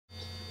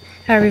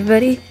Hi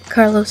everybody,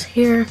 Carlos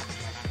here.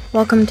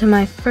 Welcome to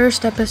my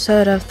first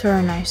episode of Throw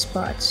Knife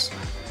Spots.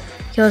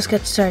 Okay, let's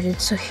get started.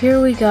 So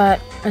here we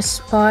got a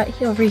spot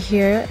over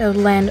here. It would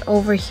land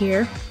over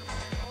here.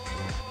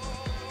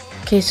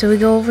 Okay, so we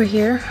go over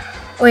here.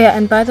 Oh yeah,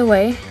 and by the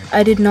way,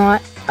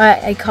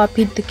 I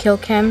copied the kill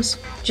cams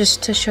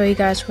just to show you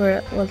guys where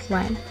it would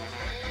land.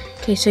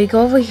 Okay, so you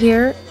go over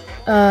here.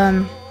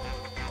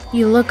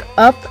 You look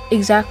up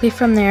exactly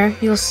from there.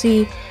 You'll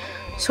see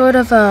sort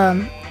of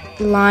a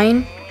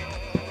line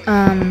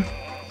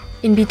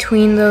in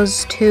between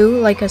those two,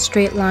 like a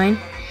straight line,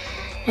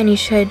 and you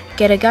should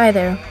get a guy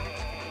there.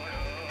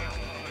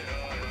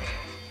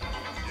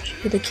 Show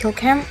you the kill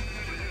cam.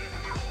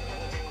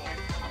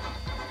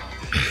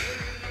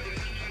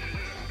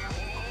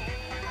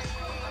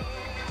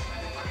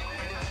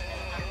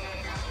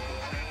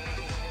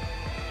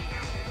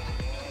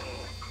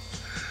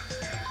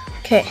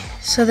 Okay,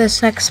 so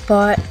this next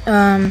spot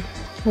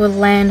will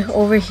land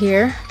over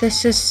here.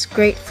 This is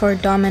great for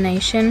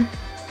domination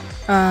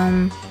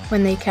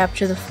when they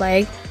capture the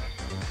flag.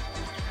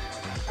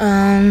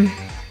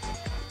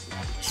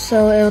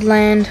 So it would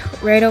land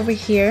right over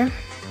here.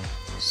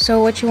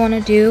 So what you want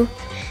to do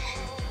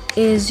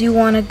is you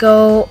want to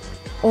go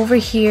over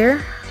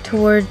here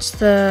towards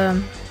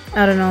the,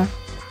 I don't know,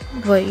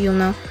 but you'll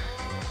know.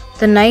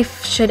 The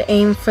knife should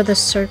aim for the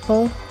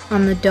circle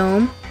on the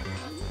dome,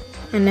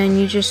 and then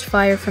you just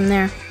fire from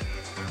there.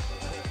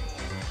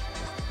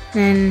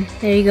 And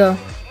there you go,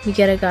 you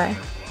get a guy.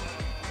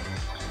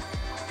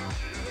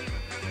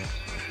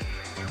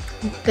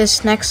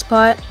 This next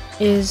spot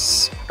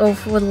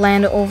would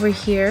land over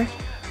here.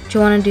 What you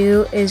want to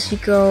do is you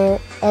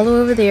go all the way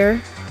over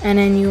there, and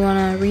then you want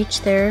to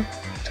reach there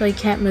till you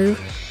can't move.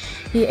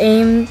 You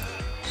aim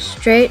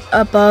straight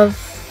above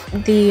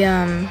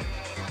the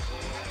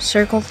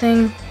circle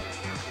thing.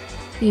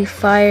 You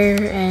fire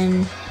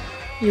and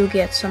you'll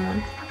get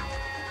someone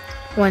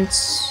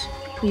once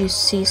you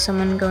see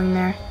someone going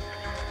there.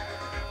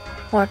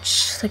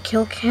 Watch the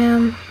kill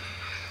cam.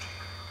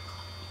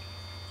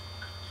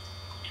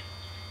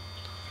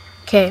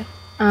 Okay,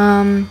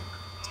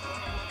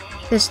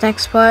 this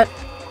next spot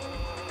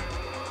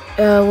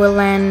will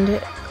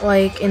land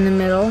like in the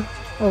middle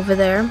over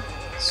there.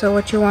 So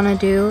what you want to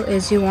do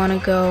is you want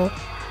to go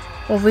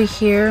over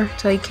here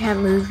till you can't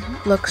move,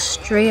 look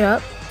straight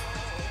up,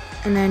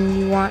 and then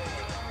you want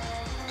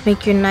to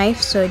make your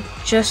knife so it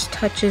just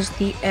touches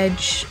the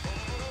edge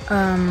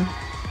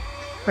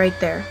right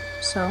there.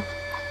 So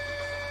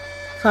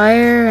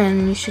fire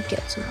and you should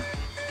get some.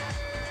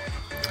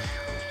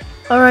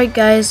 Alright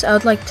guys, I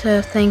would like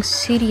to thank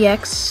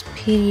CDX,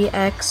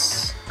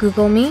 PDX,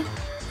 Google Me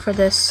for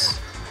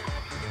this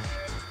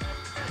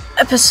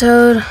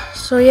episode.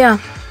 So yeah,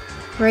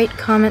 rate,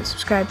 comment,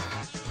 subscribe.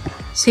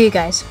 See you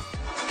guys.